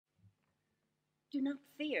Do not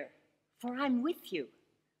fear, for I'm with you.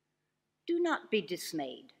 Do not be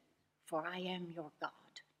dismayed, for I am your God.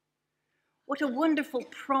 What a wonderful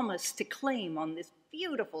promise to claim on this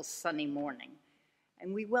beautiful sunny morning.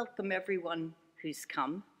 And we welcome everyone who's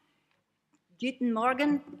come. Guten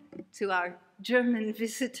Morgen to our German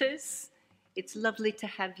visitors. It's lovely to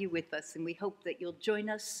have you with us, and we hope that you'll join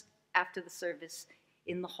us after the service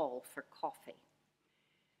in the hall for coffee.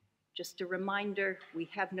 Just a reminder, we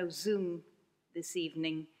have no Zoom this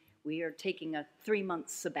evening. We are taking a 3-month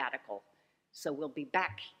sabbatical, so we'll be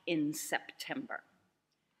back in September.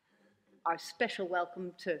 Our special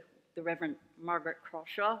welcome to the Rev Margaret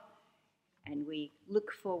Crawshaw, and we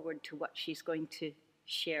look forward to what she's going to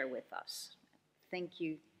share with us. Thank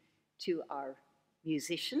you to our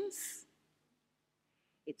musicians.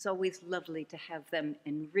 It's always lovely to have them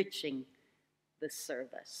enriching the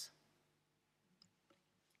service.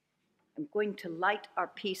 I'm going to light our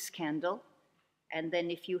peace candle, and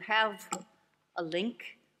then if you have a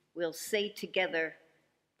link, we'll say together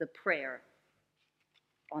the prayer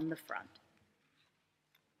on the front.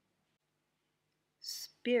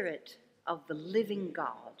 Spirit of the living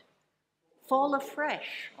God, fall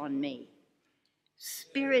afresh on me.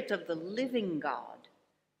 Spirit of the living God,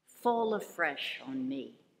 fall afresh on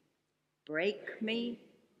me. Break me,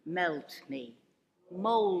 melt me,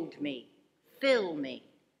 mold me, fill me.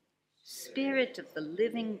 Spirit of the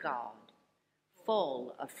living God,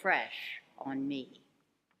 fall afresh on me.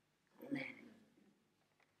 Amen.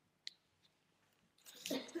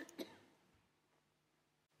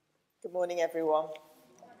 Good morning, everyone.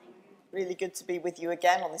 Really good to be with you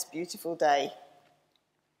again on this beautiful day.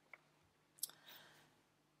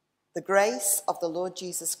 The grace of the Lord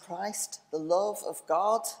Jesus Christ, the love of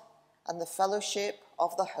God, and the fellowship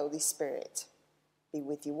of the Holy Spirit be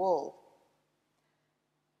with you all.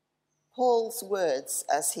 Paul's words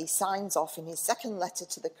as he signs off in his second letter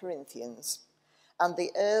to the Corinthians, and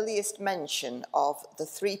the earliest mention of the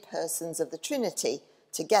three persons of the Trinity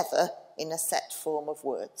together in a set form of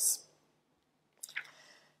words.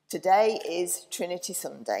 Today is Trinity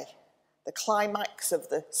Sunday, the climax of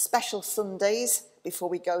the special Sundays before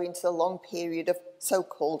we go into the long period of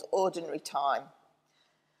so-called ordinary time.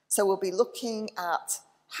 So we'll be looking at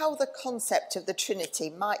how the concept of the Trinity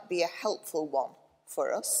might be a helpful one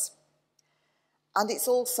for us. And it's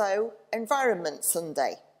also Environment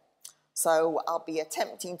Sunday. So I'll be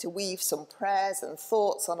attempting to weave some prayers and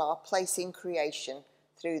thoughts on our place in creation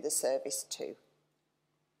through the service too.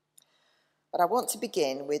 But I want to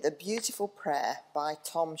begin with a beautiful prayer by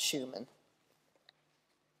Tom Schumann.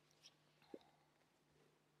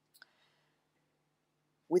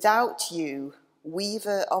 Without you,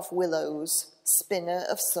 weaver of willows, spinner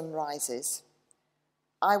of sunrises,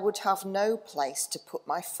 I would have no place to put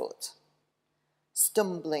my foot,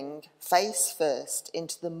 stumbling face first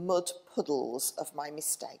into the mud puddles of my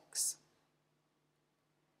mistakes.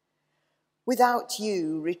 Without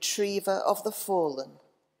you, retriever of the fallen,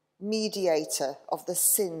 mediator of the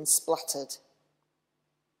sin splattered,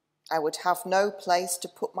 I would have no place to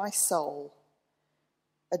put my soul,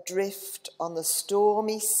 adrift on the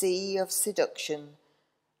stormy sea of seduction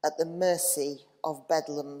at the mercy of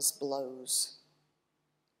Bedlam's blows.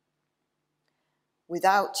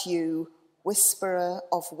 Without you, whisperer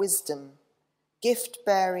of wisdom,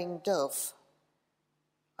 gift-bearing dove,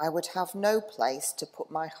 I would have no place to put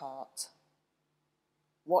my heart,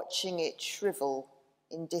 watching it shrivel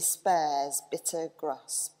in despair's bitter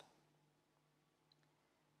grasp.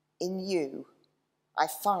 In you, I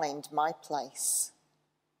find my place.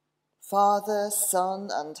 Father, Son,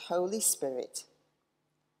 and Holy Spirit,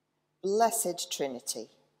 blessed Trinity,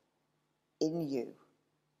 in you.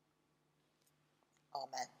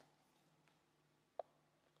 Amen.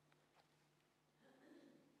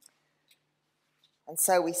 And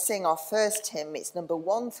so we sing our first hymn. It's number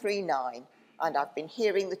 139, and I've been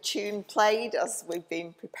hearing the tune played as we've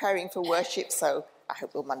been preparing for worship, so I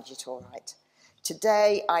hope we'll manage it all right.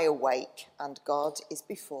 Today I awake, and God is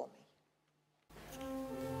before me. Before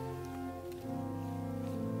me,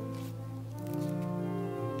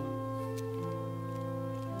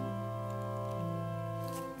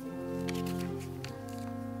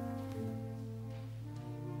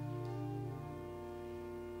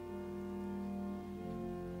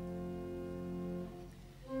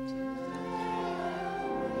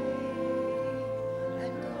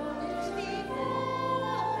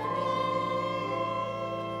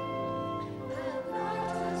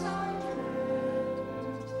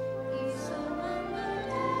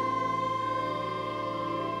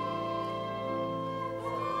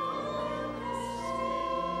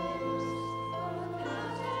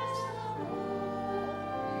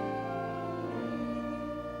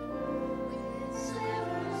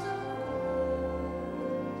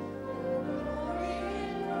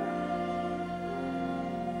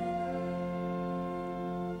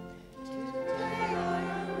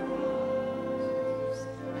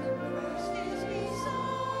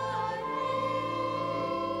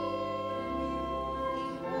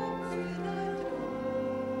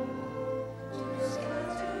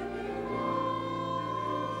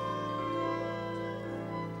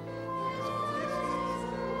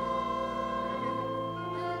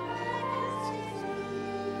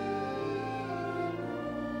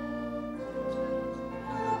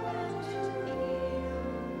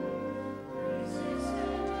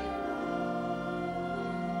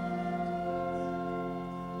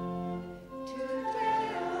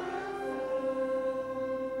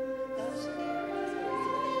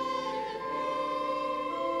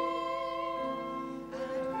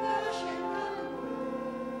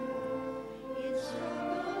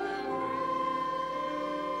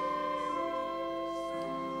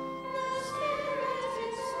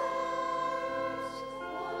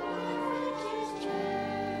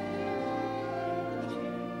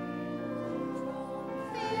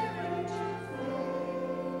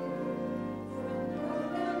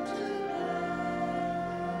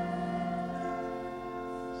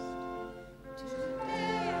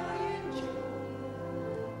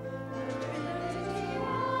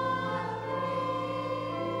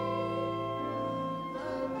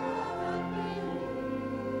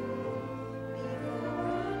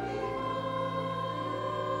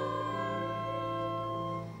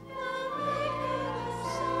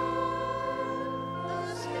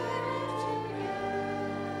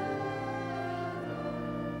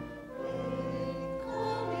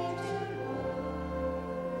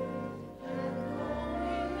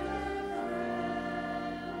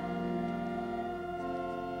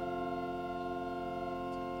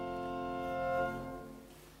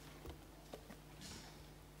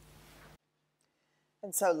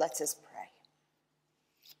 And so let us pray.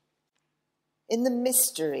 In the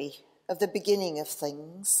mystery of the beginning of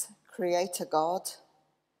things, Creator God,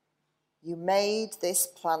 you made this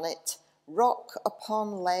planet rock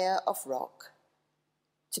upon layer of rock,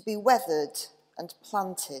 to be weathered and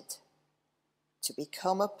planted, to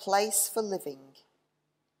become a place for living.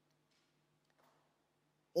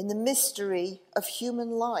 In the mystery of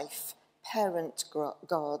human life, Parent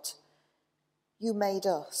God, you made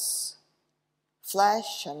us,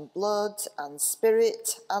 flesh and blood and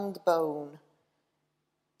spirit and bone,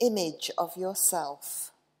 image of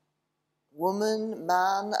yourself, woman,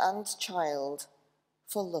 man and child,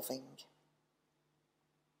 for loving.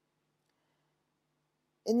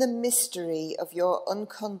 In the mystery of your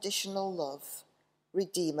unconditional love,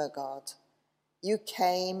 Redeemer God, you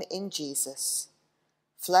came in Jesus,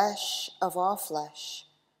 flesh of our flesh,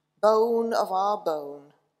 bone of our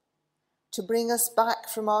bone, to bring us back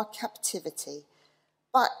from our captivity,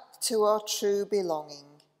 back to our true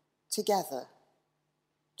belonging, together,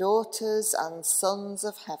 daughters and sons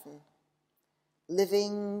of heaven,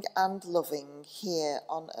 living and loving here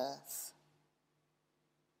on earth.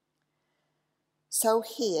 So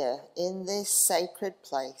here in this sacred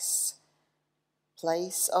place,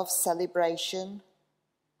 place of celebration,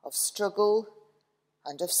 of struggle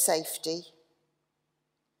and of safety,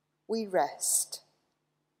 we rest,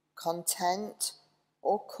 content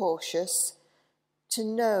or cautious, to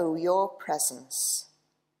know your presence,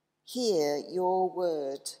 hear your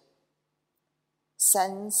word,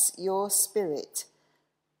 sense your spirit,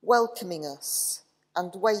 welcoming us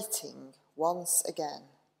and waiting once again.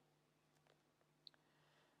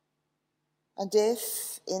 And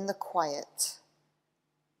if, in the quiet,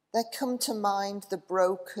 there come to mind the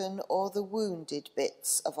broken or the wounded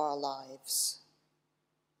bits of our lives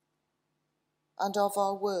and of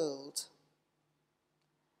our world,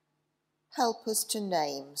 help us to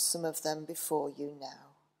name some of them before you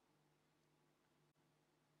now.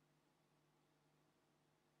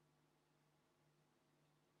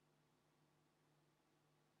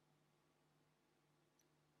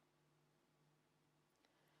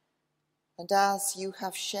 And as you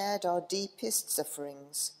have shared our deepest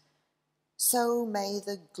sufferings, so may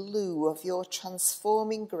the glue of your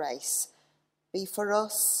transforming grace be for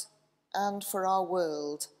us and for our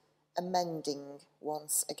world amending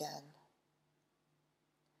once again.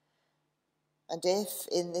 And if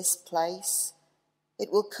in this place it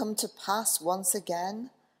will come to pass once again,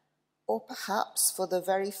 or perhaps for the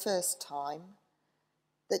very first time,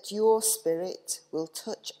 that your Spirit will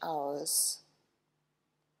touch ours,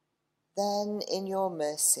 then in your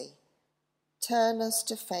mercy, turn us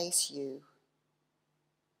to face you,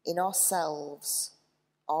 in ourselves,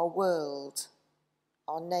 our world,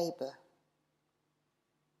 our neighbour,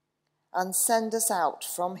 and send us out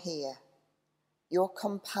from here, your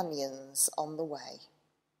companions on the way.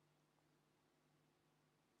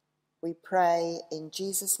 We pray in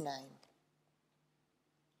Jesus' name.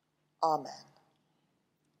 Amen.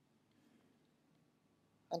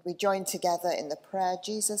 And we join together in the prayer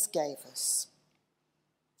Jesus gave us.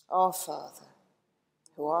 Our Father,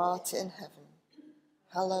 who art in heaven,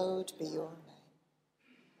 hallowed be your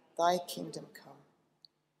name. Thy kingdom come,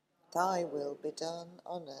 thy will be done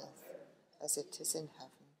on earth as it is in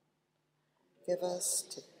heaven. Give us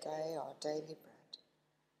today our daily bread,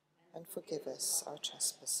 and forgive us our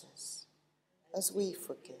trespasses, as we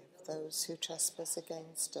forgive those who trespass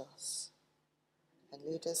against us. And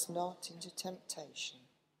lead us not into temptation,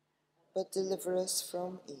 but deliver us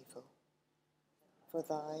from evil. For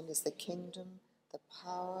thine is the kingdom, the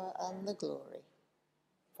power, and the glory,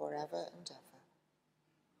 forever and ever.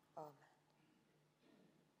 Amen.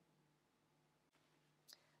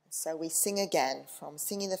 And so we sing again from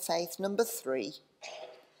Singing the Faith, number 3.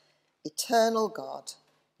 Eternal God,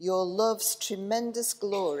 your love's tremendous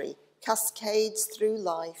glory cascades through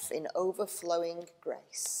life in overflowing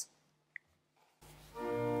grace.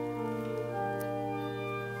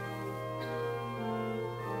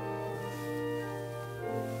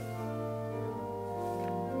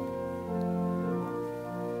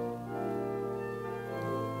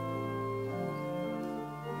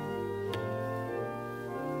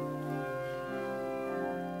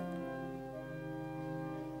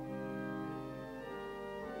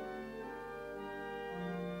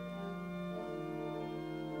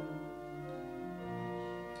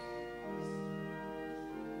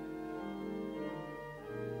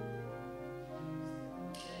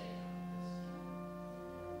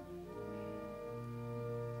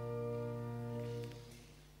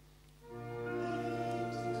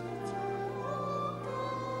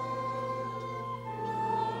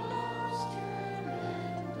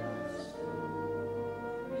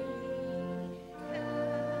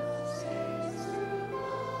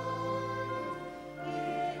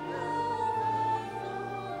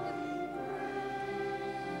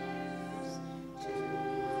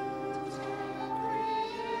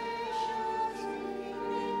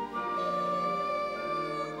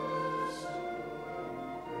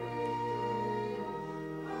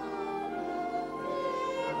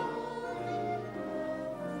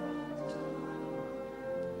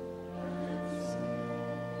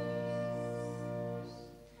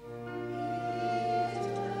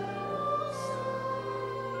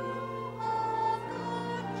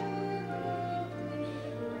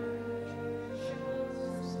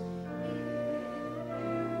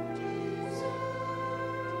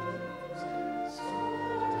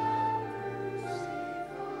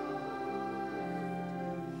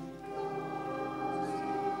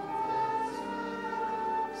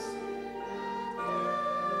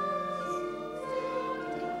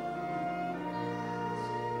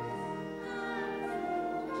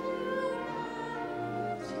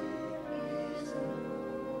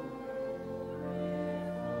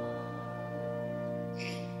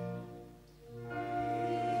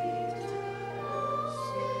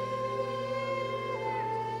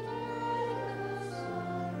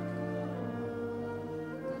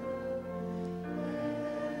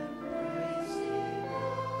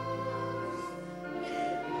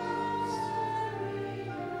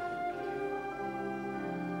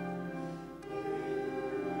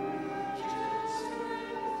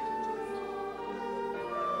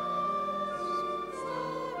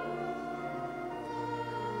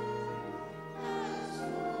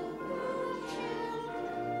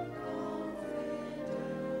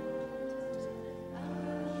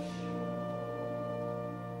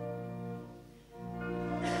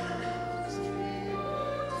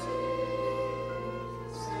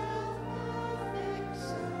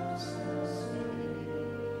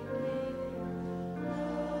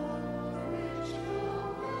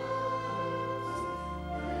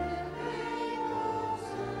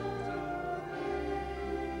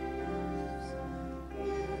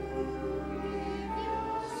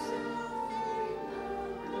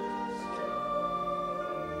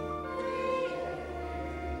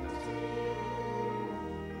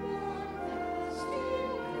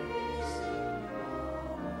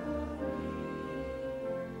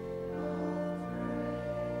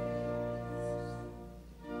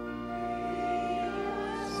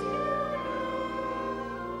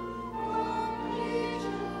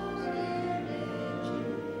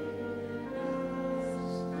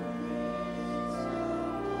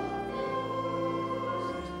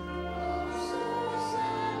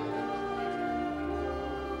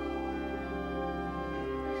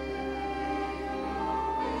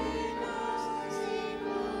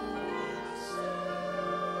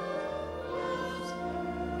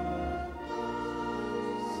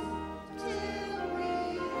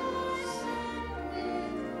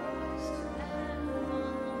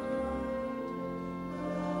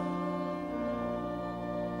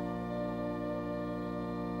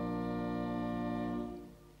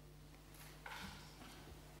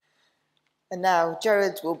 And now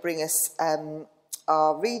Jared will bring us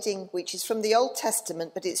our reading, which is from the Old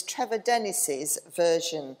Testament, but it's Trevor Dennis's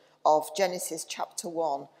version of Genesis chapter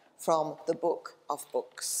 1 from the Book of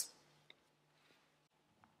Books.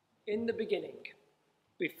 In the beginning,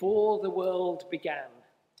 before the world began,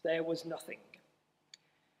 there was nothing.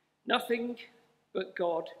 Nothing but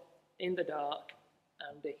God in the dark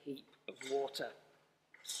and a heap of water.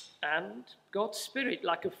 And God's Spirit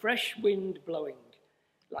like a fresh wind blowing,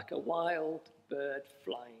 like a wild bird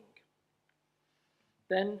flying.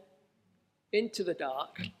 Then into the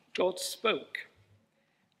dark, God spoke.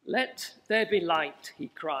 "Let there be light," he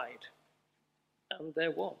cried. And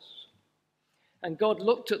there was. And God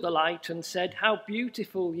looked at the light and said, "How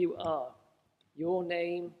beautiful you are. Your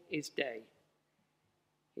name is day."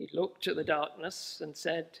 He looked at the darkness and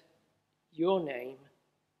said, "Your name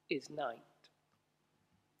is night."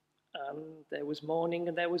 And there was morning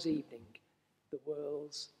and there was evening, the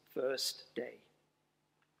world's first day.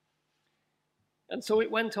 And so it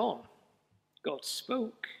went on. God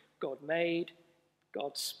spoke, God made,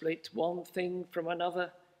 God split one thing from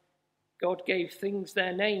another. God gave things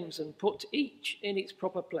their names and put each in its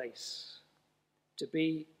proper place, to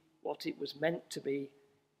be what it was meant to be,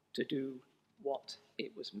 to do what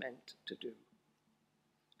it was meant to do.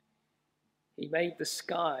 He made the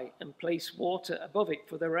sky and placed water above it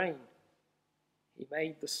for the rain. He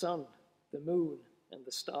made the sun, the moon, and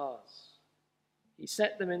the stars. He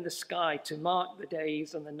set them in the sky to mark the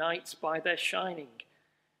days and the nights by their shining,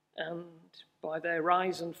 and by their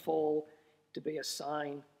rise and fall to be a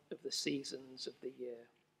sign of the seasons of the year.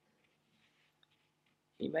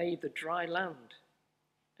 He made the dry land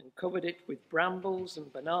and covered it with brambles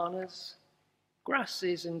and bananas,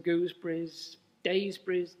 grasses and gooseberries,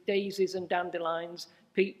 daisies and dandelions,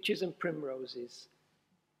 peaches and primroses,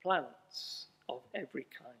 plants of every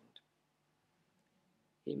kind.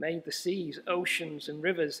 He made the seas, oceans and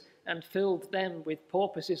rivers and filled them with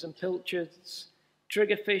porpoises and pilchards,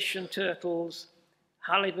 triggerfish and turtles,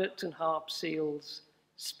 halibut and harp seals,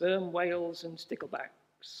 sperm whales and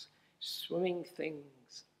sticklebacks, swimming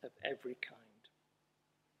things of every kind.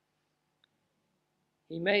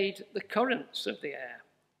 He made the currents of the air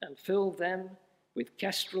and filled them with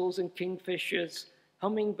kestrels and kingfishers,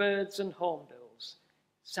 hummingbirds and hornbills,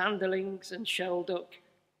 sanderlings and shelduck,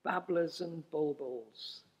 babblers and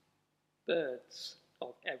bulbuls, birds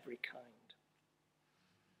of every kind.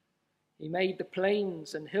 He made the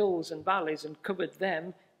plains and hills and valleys and covered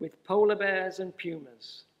them with polar bears and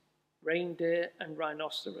pumas, reindeer and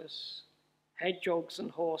rhinoceros, hedgehogs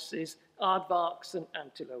and horses, aardvarks and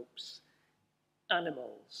antelopes,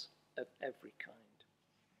 animals of every kind.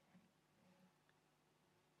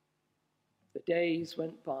 The days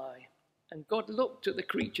went by, and God looked at the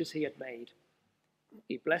creatures he had made.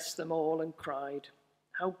 He blessed them all and cried,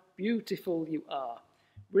 "How beautiful you are!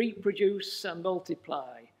 Reproduce and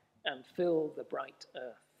multiply and fill the bright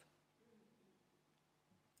earth."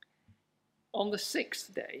 On the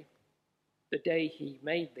sixth day, the day he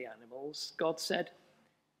made the animals, God said,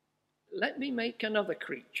 "Let me make another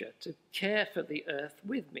creature to care for the earth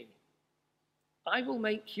with me. I will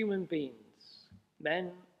make human beings,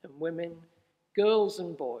 men and women, girls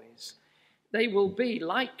and boys. They will be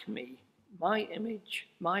like me, my image,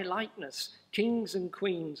 my likeness, kings and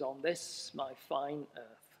queens on this, my fine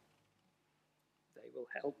earth. They will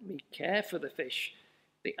help me care for the fish,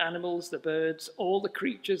 the animals, the birds, all the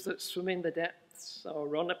creatures that swim in the depths or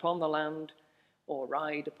run upon the land or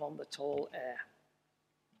ride upon the tall air."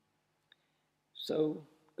 So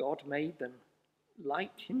God made them.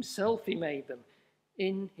 Like himself he made them.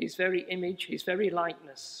 In his very image, his very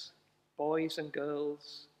likeness, boys and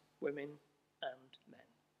girls, women and men.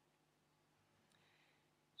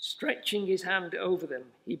 Stretching his hand over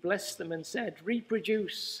them, he blessed them and said,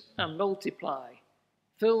 "Reproduce and multiply.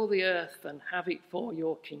 Fill the earth and have it for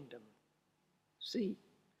your kingdom. See,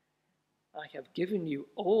 I have given you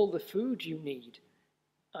all the food you need.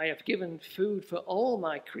 I have given food for all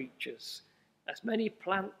my creatures, as many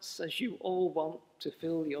plants as you all want to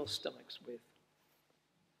fill your stomachs with."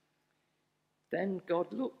 Then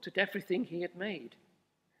God looked at everything he had made.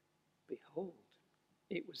 Behold,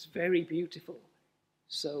 it was very beautiful,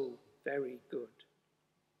 so very good.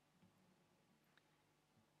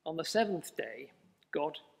 On the seventh day,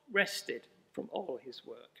 God rested from all his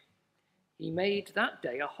work. He made that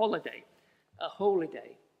day a holiday, a holy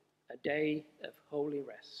day, a day of holy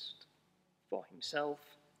rest for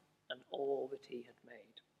himself and all that he had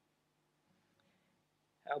made.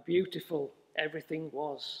 How beautiful everything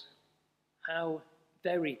was. How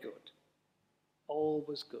very good. All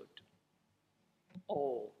was good.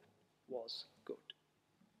 All was good.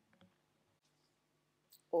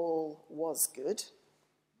 all was good.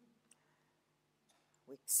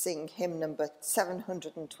 We sing hymn number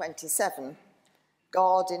 727,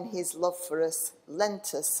 God in his love for us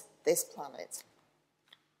lent us this planet.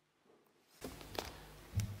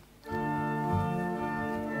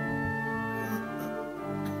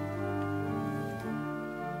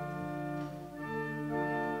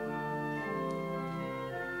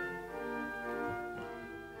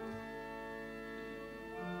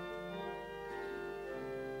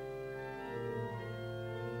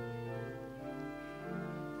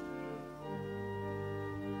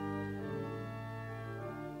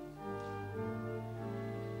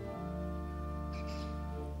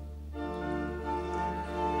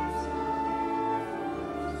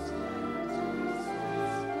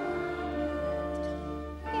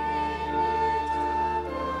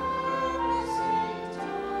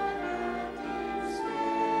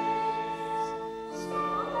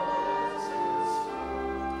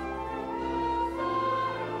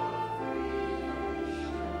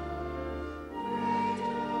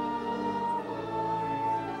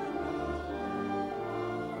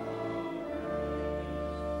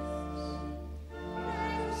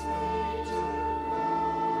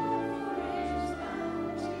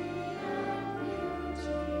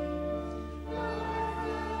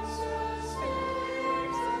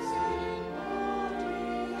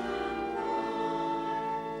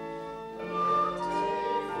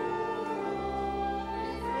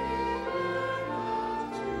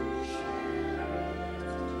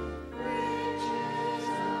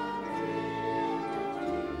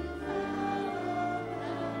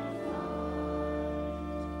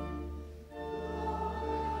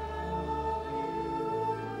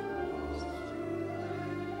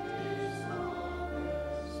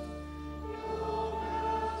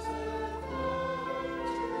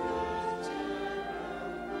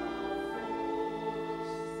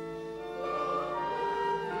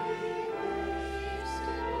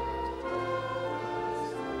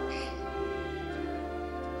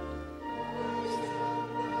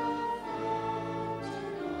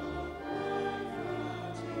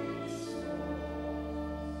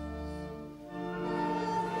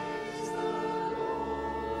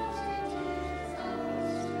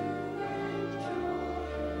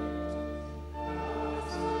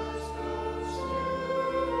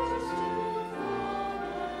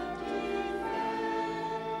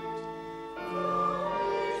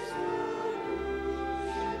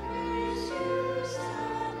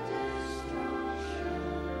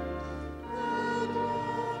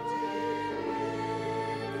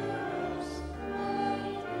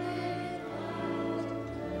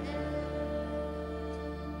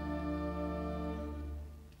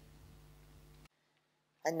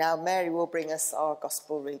 And now Mary will bring us our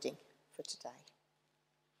gospel reading for today.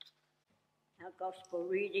 Our gospel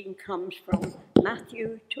reading comes from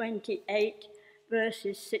Matthew 28,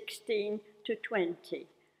 verses 16 to 20.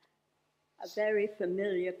 A very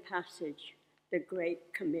familiar passage, the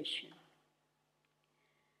Great Commission.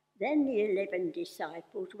 Then the 11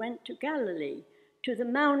 disciples went to Galilee, to the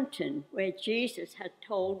mountain where Jesus had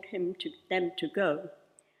told them to go.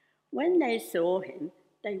 When they saw him,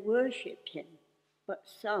 they worshipped him, but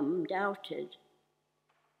some doubted.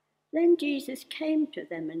 Then Jesus came to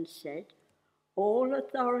them and said, "All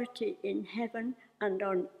authority in heaven and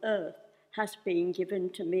on earth has been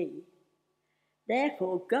given to me.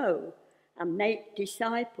 Therefore go and make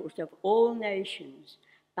disciples of all nations,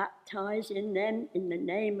 baptizing them in the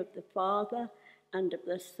name of the Father and of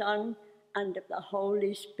the Son and of the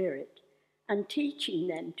Holy Spirit, and teaching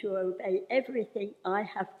them to obey everything I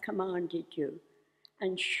have commanded you.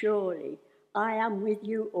 And surely I am with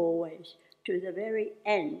you always, to the very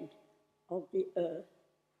end of the earth."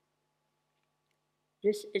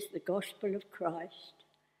 This is the gospel of Christ.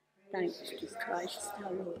 Thanks to Christ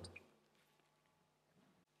our Lord.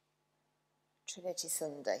 Trinity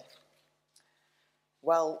Sunday.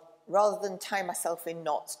 Well, rather than tie myself in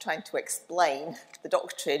knots trying to explain the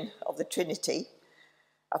doctrine of the Trinity,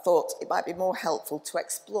 I thought it might be more helpful to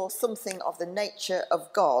explore something of the nature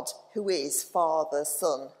of God, who is Father,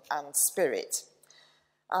 Son, and Spirit.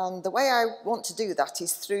 And the way I want to do that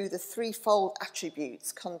is through the threefold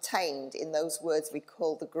attributes contained in those words we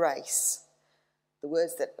call the grace. The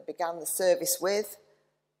words that I began the service with,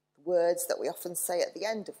 the words that we often say at the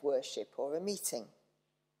end of worship or a meeting,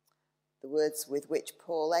 the words with which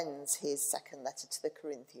Paul ends his second letter to the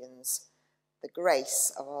Corinthians: the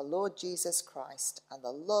grace of our Lord Jesus Christ and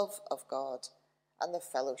the love of God and the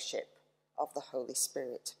fellowship of the Holy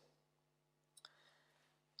Spirit.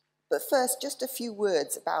 But first, just a few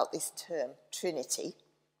words about this term, Trinity.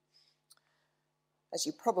 As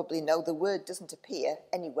you probably know, the word doesn't appear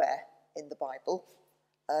anywhere in the Bible,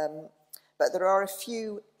 but there are a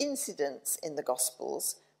few incidents in the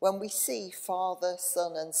Gospels when we see Father,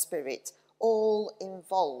 Son and Spirit all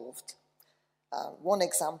involved. One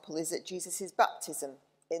example is at Jesus' baptism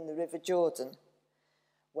in the River Jordan,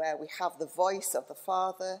 where we have the voice of the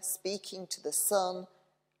Father speaking to the Son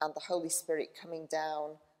and the Holy Spirit coming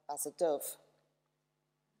down as a dove.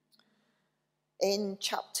 In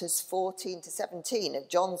chapters 14 to 17 of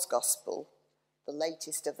John's Gospel, the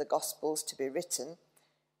latest of the Gospels to be written,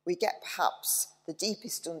 we get perhaps the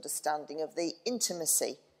deepest understanding of the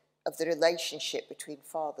intimacy of the relationship between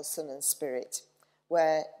Father, Son and Spirit,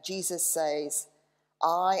 where Jesus says,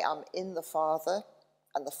 "I am in the Father,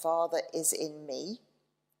 and the Father is in me."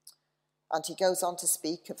 And he goes on to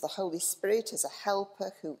speak of the Holy Spirit as a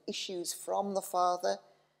helper who issues from the Father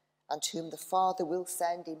and whom the Father will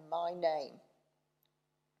send in my name.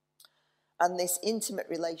 And this intimate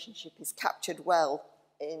relationship is captured well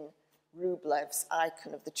in Rublev's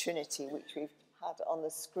icon of the Trinity, which we've had on the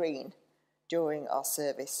screen during our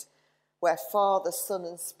service, where Father, Son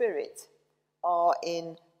and Spirit are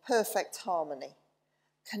in perfect harmony,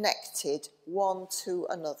 connected one to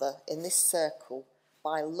another in this circle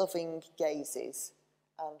by loving gazes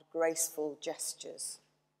and graceful gestures.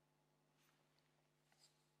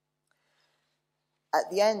 At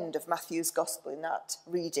the end of Matthew's Gospel, in that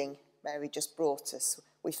reading Mary just brought us,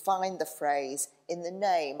 we find the phrase, "in the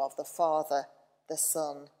name of the Father, the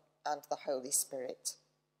Son, and the Holy Spirit."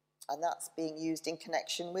 And that's being used in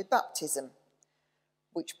connection with baptism,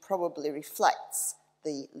 which probably reflects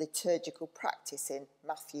the liturgical practice in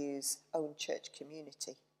Matthew's own church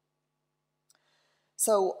community.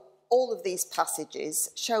 So all of these passages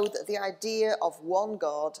show that the idea of one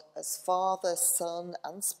God as Father, Son,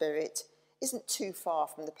 and Spirit isn't too far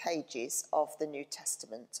from the pages of the New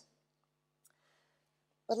Testament.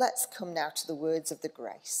 But let's come now to the words of the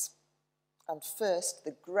grace. And first,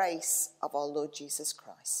 the grace of our Lord Jesus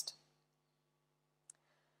Christ.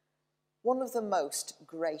 One of the most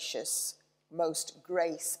gracious, most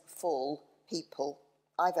graceful people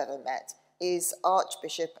I've ever met is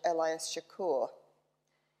Archbishop Elias Shakur.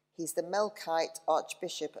 He's the Melkite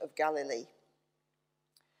Archbishop of Galilee.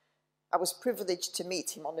 I was privileged to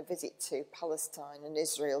meet him on a visit to Palestine and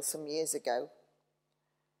Israel some years ago.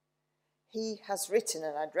 He has written,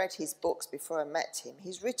 and I'd read his books before I met him,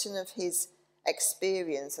 he's written of his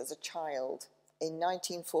experience as a child in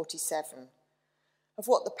 1947 of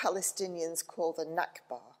what the Palestinians call the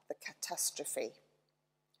Nakba, the catastrophe,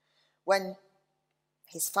 when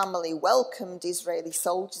his family welcomed Israeli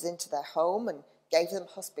soldiers into their home and gave them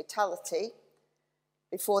hospitality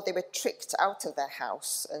before they were tricked out of their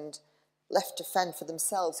house and left to fend for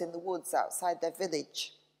themselves in the woods outside their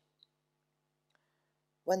village.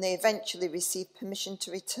 When they eventually received permission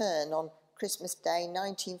to return on Christmas Day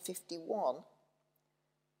 1951,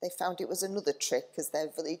 they found it was another trick as their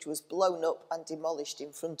village was blown up and demolished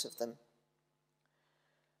in front of them.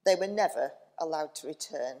 They were never allowed to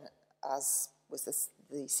return, as was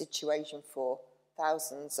the situation for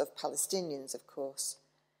thousands of Palestinians, of course.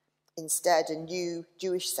 Instead, a new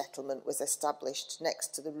Jewish settlement was established next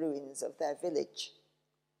to the ruins of their village.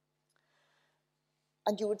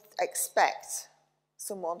 And you would expect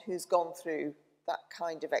someone who's gone through that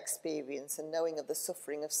kind of experience and knowing of the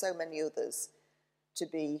suffering of so many others to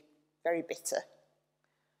be very bitter.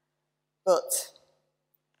 But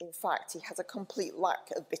in fact, he has a complete lack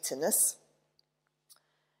of bitterness.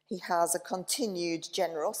 He has a continued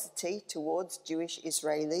generosity towards Jewish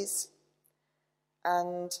Israelis,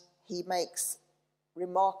 and he makes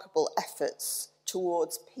remarkable efforts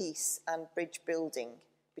towards peace and bridge building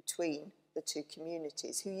between the two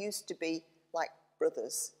communities, who used to be like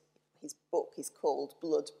brothers. His book is called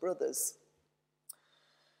Blood Brothers.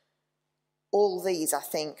 All these, I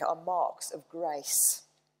think, are marks of grace.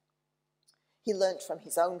 He learnt from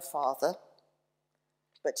his own father,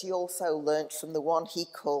 but he also learnt from the one he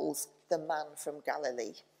calls the man from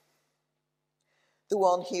Galilee, the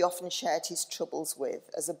one he often shared his troubles with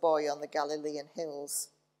as a boy on the Galilean hills,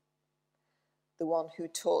 the one who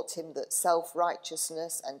taught him that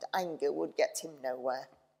self-righteousness and anger would get him nowhere,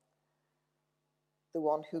 the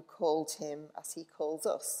one who called him, as he calls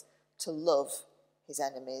us, to love his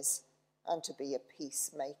enemies and to be a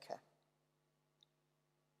peacemaker.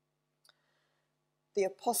 The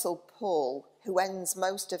Apostle Paul, who ends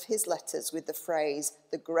most of his letters with the phrase,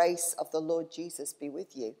 "The grace of the Lord Jesus be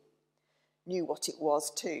with you," knew what it was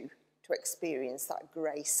too to experience that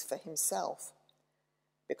grace for himself.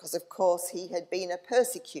 Because, of course, he had been a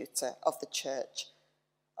persecutor of the church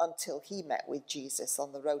until he met with Jesus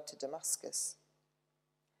on the road to Damascus.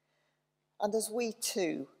 And as we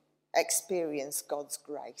too experience God's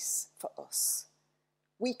grace for us,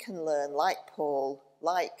 we can learn, like Paul,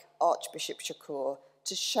 like Archbishop Shakur,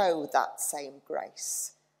 to show that same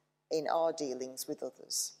grace in our dealings with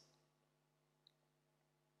others.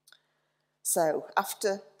 So,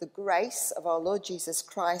 after the grace of our Lord Jesus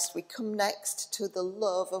Christ, we come next to the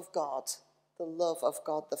love of God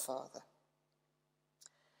the Father.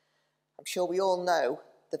 I'm sure we all know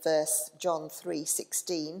the verse John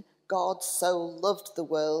 3:16, God so loved the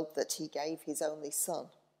world that he gave his only Son.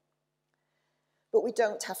 But we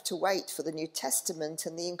don't have to wait for the New Testament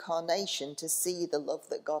and the Incarnation to see the love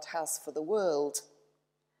that God has for the world.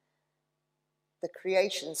 The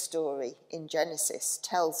creation story in Genesis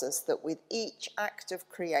tells us that with each act of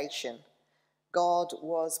creation, God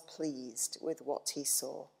was pleased with what he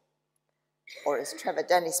saw. Or as Trevor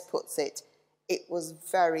Dennis puts it, it was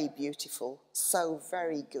very beautiful, so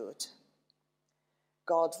very good.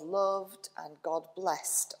 God loved and God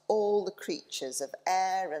blessed all the creatures of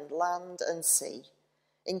air and land and sea,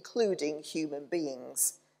 including human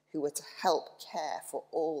beings who were to help care for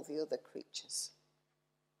all the other creatures.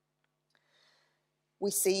 We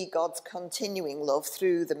see God's continuing love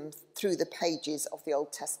through the pages of the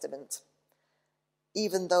Old Testament,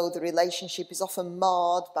 even though the relationship is often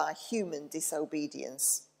marred by human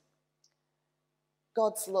disobedience.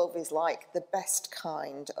 God's love is like the best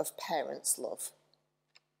kind of parents' love.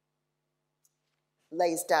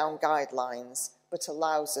 Lays down guidelines, but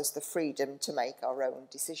allows us the freedom to make our own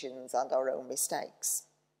decisions and our own mistakes.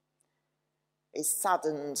 Is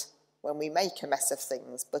saddened when we make a mess of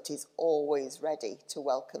things, but is always ready to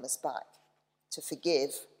welcome us back, to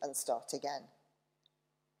forgive and start again.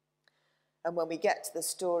 And when we get to the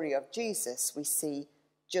story of Jesus, we see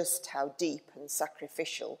just how deep and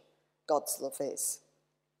sacrificial God's love is.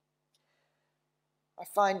 I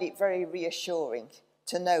find it very reassuring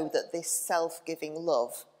to know that this self-giving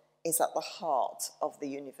love is at the heart of the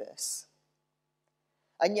universe.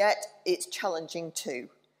 And yet it's challenging too,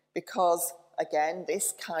 because again,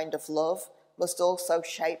 this kind of love must also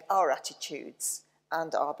shape our attitudes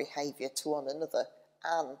and our behaviour to one another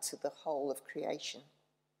and to the whole of creation.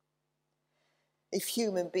 If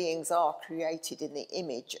human beings are created in the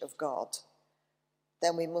image of God,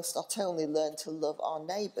 then we must not only learn to love our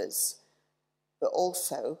neighbours, but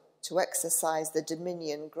also to exercise the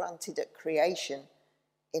dominion granted at creation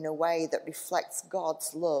in a way that reflects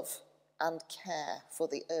God's love and care for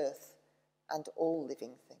the earth and all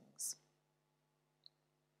living things.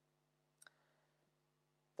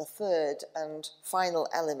 The third and final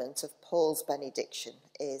element of Paul's benediction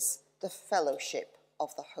is the fellowship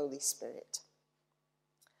of the Holy Spirit.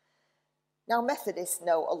 Now, Methodists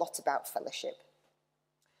know a lot about fellowship.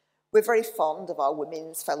 We're very fond of our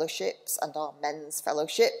women's fellowships and our men's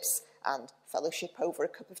fellowships and fellowship over a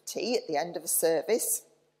cup of tea at the end of a service.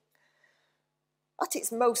 At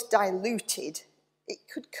its most diluted, it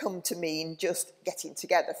could come to mean just getting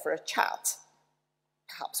together for a chat,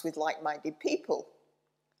 perhaps with like-minded people.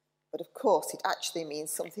 But of course, it actually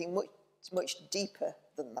means something much, much deeper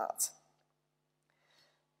than that.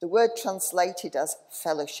 The word translated as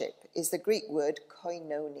fellowship is the Greek word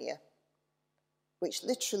koinonia, which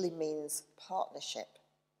literally means partnership.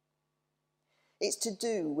 It's to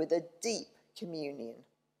do with a deep communion,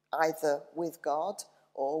 either with God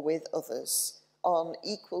or with others, on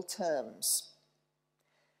equal terms.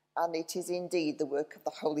 And it is indeed the work of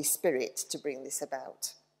the Holy Spirit to bring this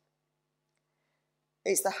about.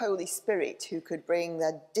 It's the Holy Spirit who could bring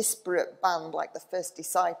a disparate band like the first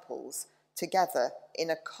disciples together in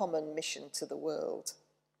a common mission to the world.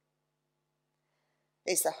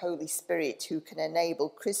 It's the Holy Spirit who can enable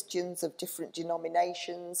Christians of different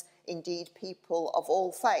denominations, indeed people of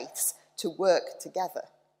all faiths, to work together.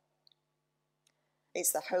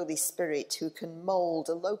 It's the Holy Spirit who can mould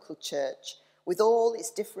a local church with all its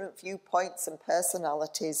different viewpoints and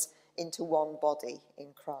personalities into one body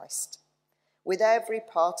in Christ, with every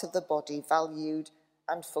part of the body valued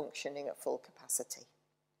and functioning at full capacity.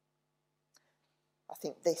 I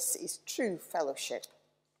think this is true fellowship.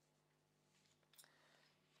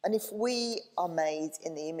 And if we are made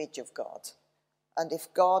in the image of God, and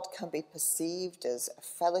if God can be perceived as a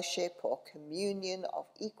fellowship or communion of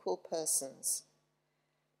equal persons,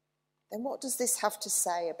 then what does this have to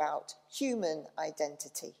say about human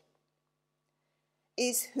identity?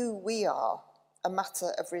 Is who we are a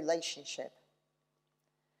matter of relationship,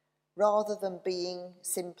 rather than being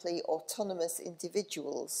simply autonomous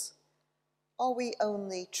individuals? Are we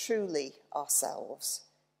only truly ourselves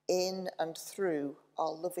in and through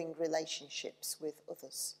our loving relationships with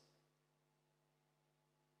others?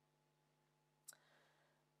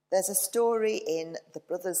 There's a story in The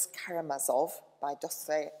Brothers Karamazov by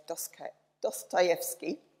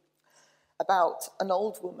Dostoevsky about an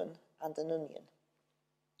old woman and an onion.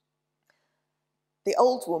 The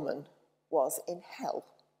old woman was in hell,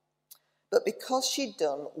 but because she'd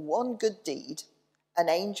done one good deed, an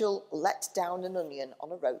angel let down an onion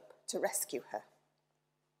on a rope to rescue her.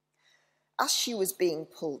 As she was being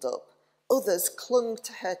pulled up, others clung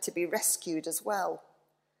to her to be rescued as well.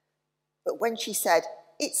 But when she said,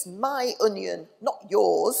 "It's my onion, not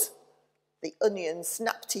yours," the onion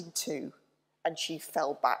snapped in two and she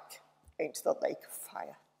fell back into the lake of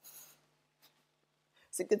fire.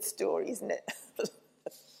 It's a good story, isn't it?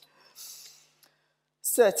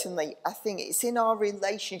 Certainly, I think it's in our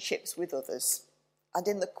relationships with others and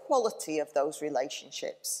in the quality of those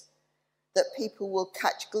relationships that people will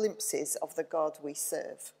catch glimpses of the God we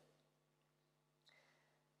serve.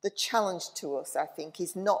 The challenge to us, I think,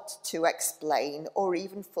 is not to explain or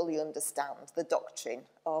even fully understand the doctrine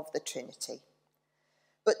of the Trinity,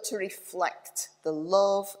 but to reflect the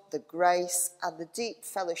love, the grace, and the deep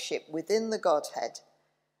fellowship within the Godhead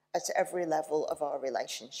at every level of our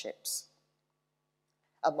relationships,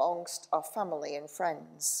 amongst our family and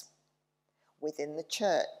friends, within the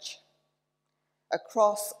church,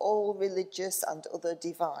 across all religious and other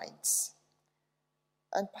divides,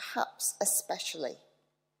 and perhaps especially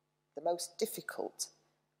the most difficult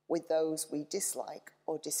with those we dislike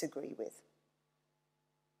or disagree with.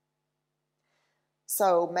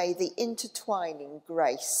 So may the intertwining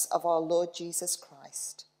grace of our Lord Jesus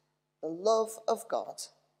Christ, the love of God,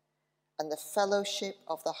 and the fellowship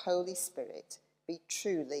of the Holy Spirit be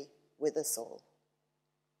truly with us all.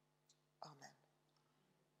 Amen.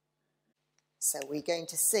 So we're going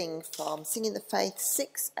to sing from Singing the Faith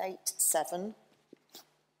 687.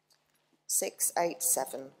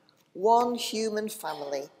 687. One human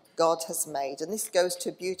family God has made. And this goes to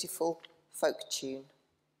a beautiful folk tune.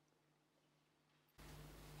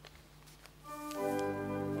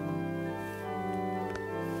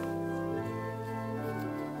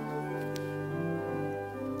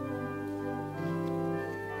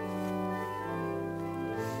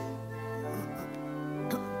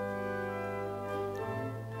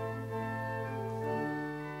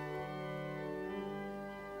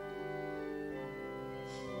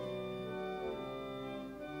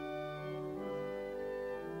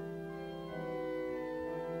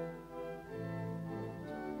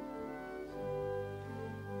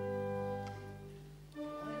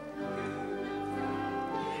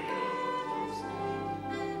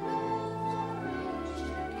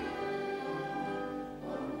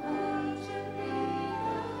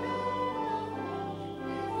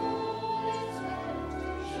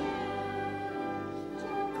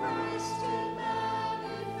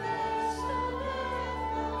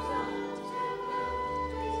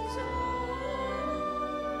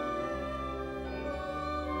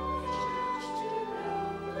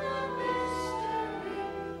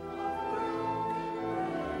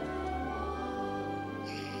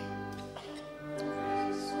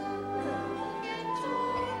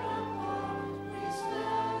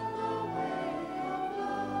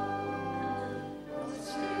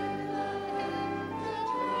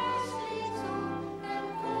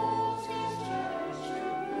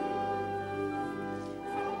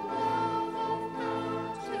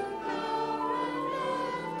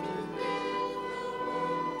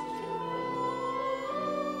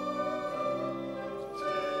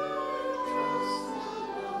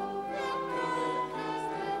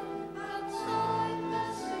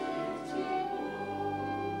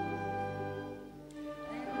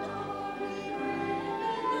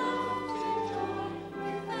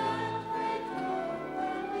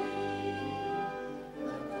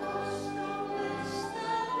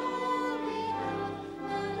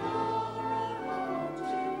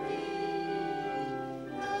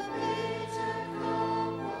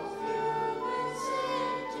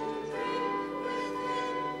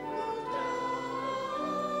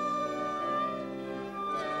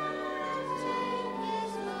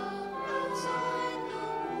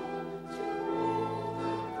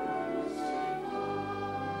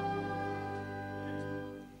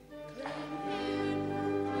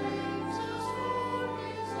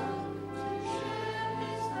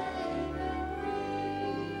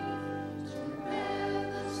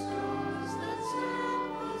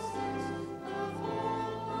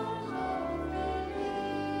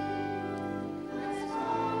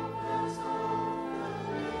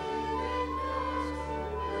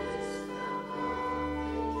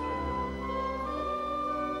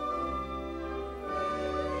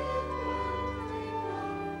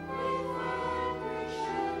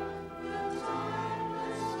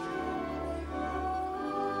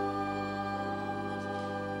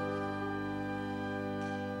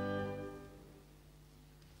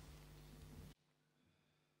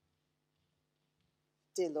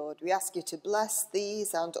 Dear Lord, we ask you to bless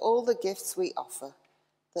these and all the gifts we offer,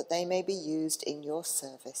 that they may be used in your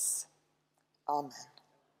service. Amen.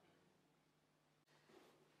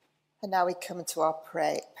 And now we come to our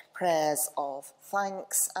prayers of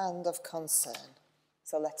thanks and of concern.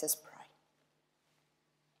 So let us pray.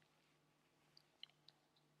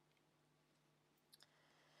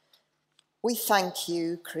 We thank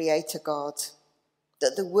you, Creator God,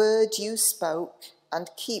 that the word you spoke and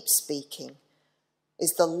keep speaking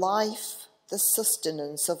is the life, the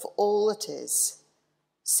sustenance of all that is,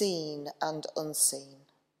 seen and unseen.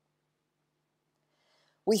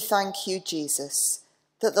 We thank you, Jesus,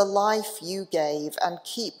 that the life you gave and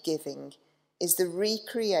keep giving is the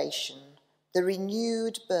recreation, the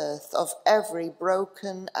renewed birth of every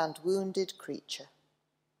broken and wounded creature.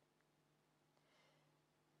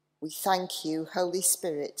 We thank you, Holy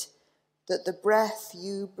Spirit, that the breath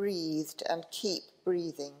you breathed and keep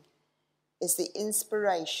breathing is the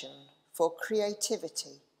inspiration for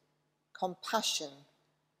creativity, compassion,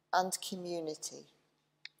 and community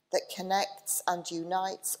that connects and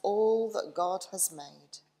unites all that God has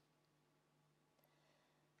made.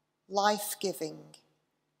 Life-giving,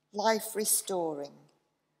 life-restoring,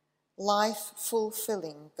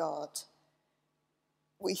 life-fulfilling God,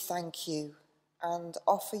 we thank you and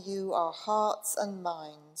offer you our hearts and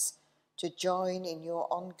minds to join in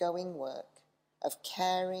your ongoing work of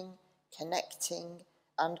caring, connecting,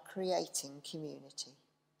 and creating community.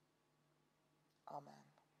 Amen.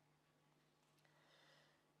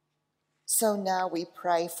 So now we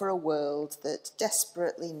pray for a world that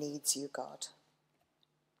desperately needs you, God.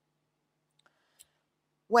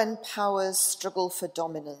 When powers struggle for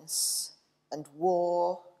dominance and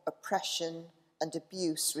war, oppression, and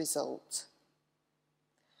abuse result,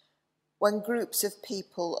 when groups of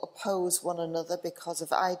people oppose one another because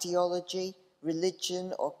of ideology,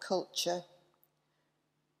 religion, or culture,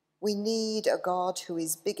 we need a God who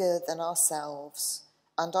is bigger than ourselves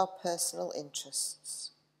and our personal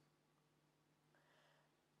interests.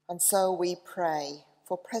 And so we pray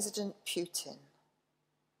for President Putin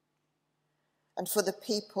and for the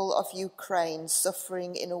people of Ukraine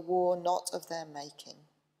suffering in a war not of their making,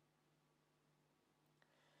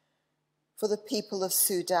 for the people of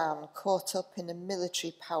Sudan caught up in a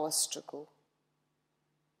military power struggle,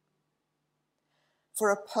 for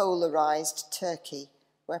a polarised Turkey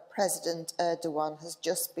where President Erdogan has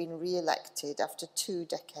just been re-elected after 2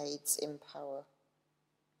 decades in power,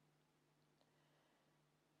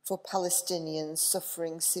 for Palestinians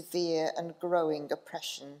suffering severe and growing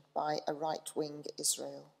oppression by a right-wing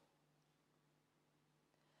Israel,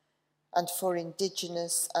 and for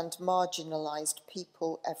indigenous and marginalised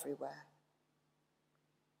people everywhere.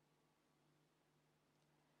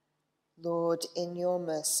 Lord, in your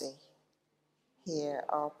mercy, hear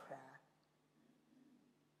our prayer.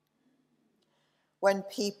 When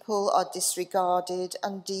people are disregarded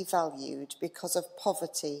and devalued because of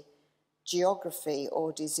poverty, geography,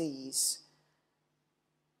 or disease,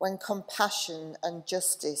 when compassion and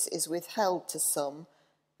justice is withheld to some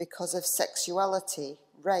because of sexuality,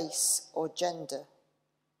 race, or gender,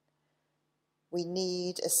 we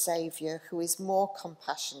need a Saviour who is more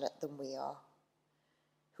compassionate than we are,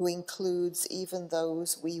 who includes even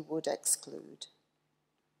those we would exclude.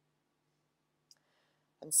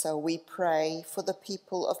 And so we pray for the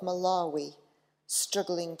people of Malawi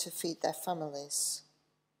struggling to feed their families,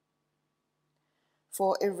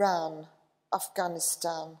 for Iran,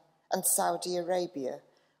 Afghanistan, and Saudi Arabia,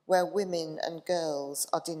 where women and girls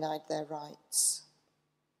are denied their rights.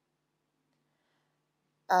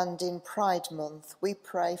 And in Pride Month, we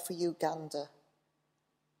pray for Uganda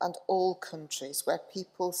and all countries where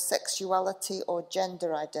people's sexuality or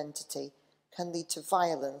gender identity can lead to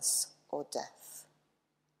violence or death.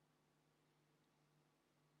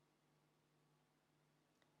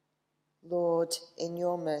 Lord, in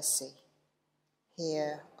your mercy,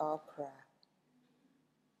 hear our prayer.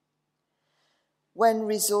 When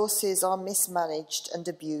resources are mismanaged and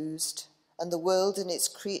abused, and the world and its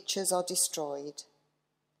creatures are destroyed,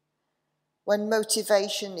 when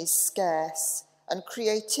motivation is scarce and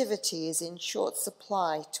creativity is in short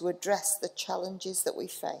supply to address the challenges that we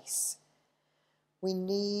face, we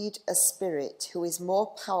need a spirit who is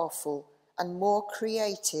more powerful and more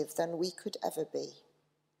creative than we could ever be.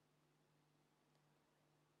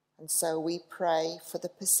 And so we pray for the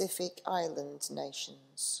Pacific Island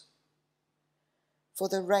nations, for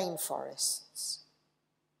the rainforests,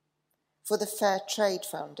 for the Fair Trade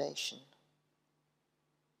Foundation,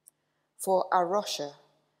 for Arusha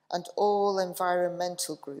and all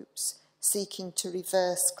environmental groups seeking to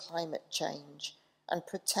reverse climate change and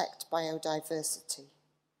protect biodiversity.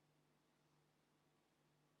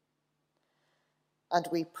 And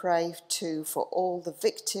we pray too for all the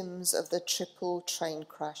victims of the triple train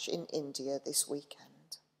crash in India this weekend.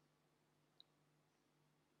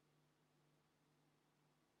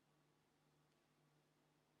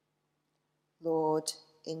 Lord,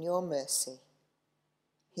 in your mercy,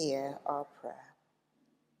 hear our prayer.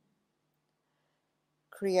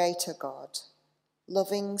 Creator God,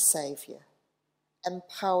 loving Saviour,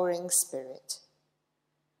 empowering Spirit,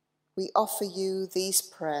 we offer you these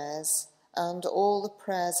prayers and all the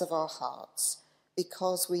prayers of our hearts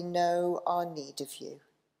because we know our need of you.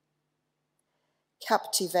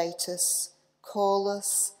 Captivate us, call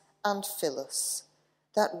us, and fill us,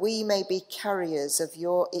 that we may be carriers of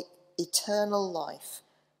your eternal life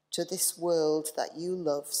to this world that you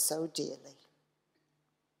love so dearly.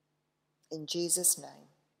 In Jesus' name,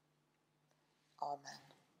 amen.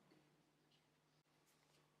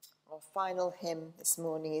 Our final hymn this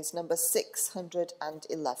morning is number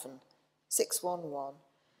 611, 611.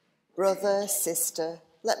 Brother, sister,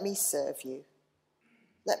 let me serve you.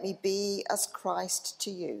 Let me be as Christ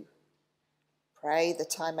to you. Pray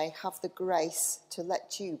that I may have the grace to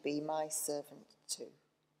let you be my servant too.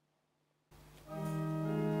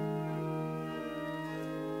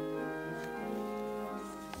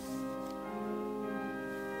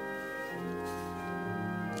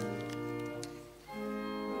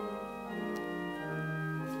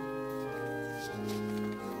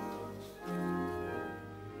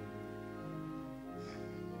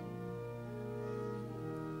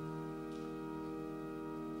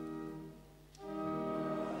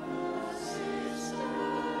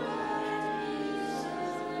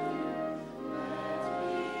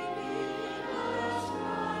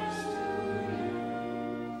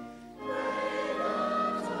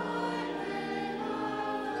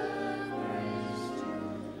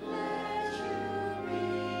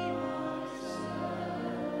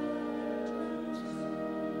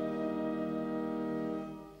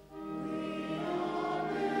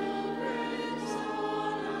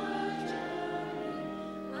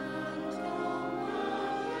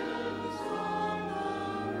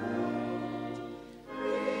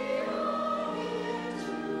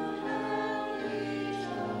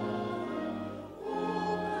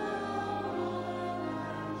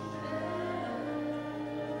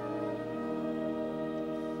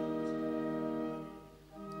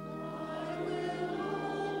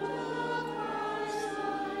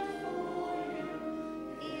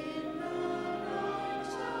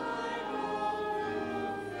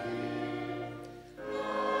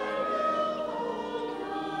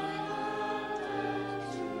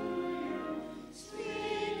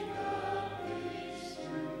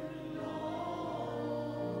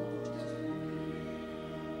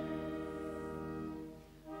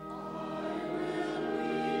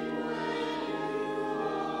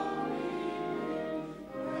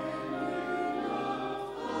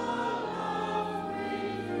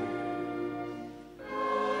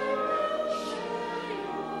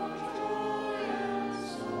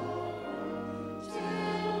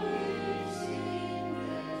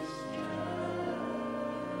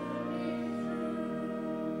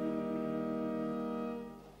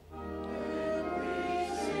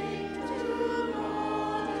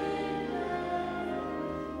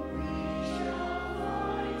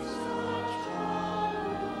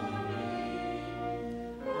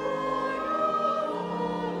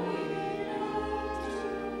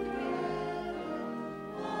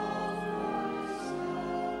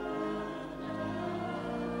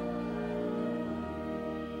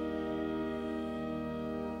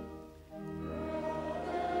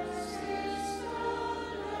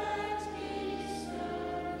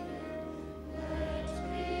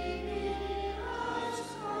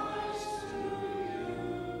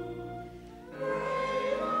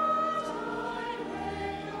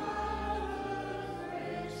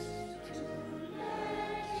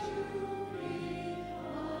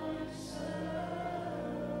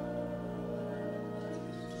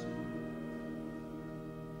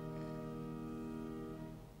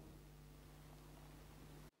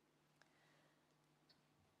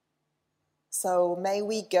 So may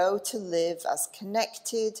we go to live as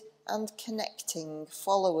connected and connecting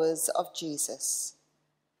followers of Jesus.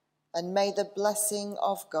 And may the blessing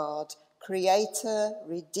of God, Creator,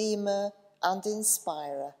 Redeemer, and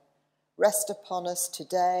Inspirer, rest upon us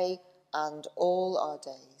today and all our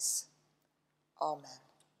days. Amen.